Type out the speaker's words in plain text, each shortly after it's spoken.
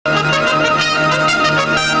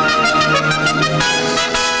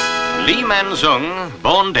Man Sung,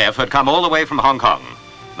 born deaf, had come all the way from Hong Kong.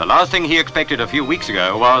 The last thing he expected a few weeks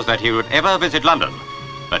ago was that he would ever visit London.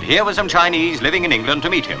 But here were some Chinese living in England to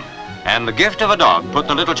meet him, and the gift of a dog put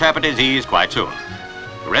the little chap at his ease quite soon.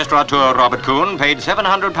 Restaurateur Robert Koon paid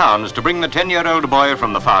 £700 to bring the 10-year-old boy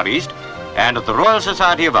from the Far East, and at the Royal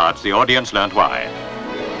Society of Arts the audience learnt why.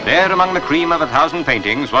 There among the cream of 1,000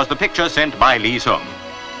 paintings was the picture sent by Lee Sung.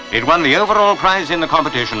 It won the overall prize in the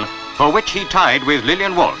competition, for which he tied with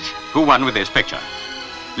Lillian Walsh, who won with this picture.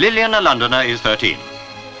 Lillian, a Londoner, is 13.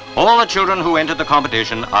 All the children who entered the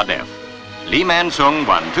competition are deaf. Lee Man Sung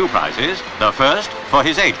won 2 prizes, the first for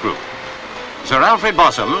his age group. Sir Alfred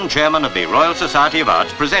Bossom, chairman of the Royal Society of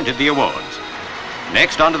Arts, presented the awards.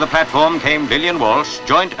 Next onto the platform came Lillian Walsh,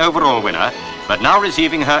 joint overall winner, but now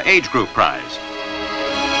receiving her age group prize.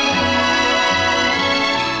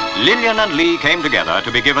 Lillian and Lee came together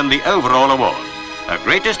to be given the overall award, a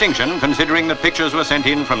great distinction considering that pictures were sent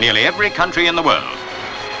in from nearly every country in the world.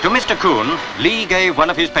 To Mr. Koon, Lee gave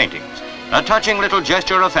one of his paintings, a touching little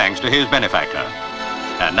gesture of thanks to his benefactor.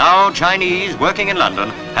 And now Chinese working in London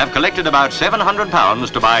have collected about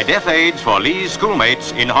 £700 to buy deaf aids for Lee's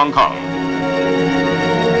schoolmates in Hong Kong.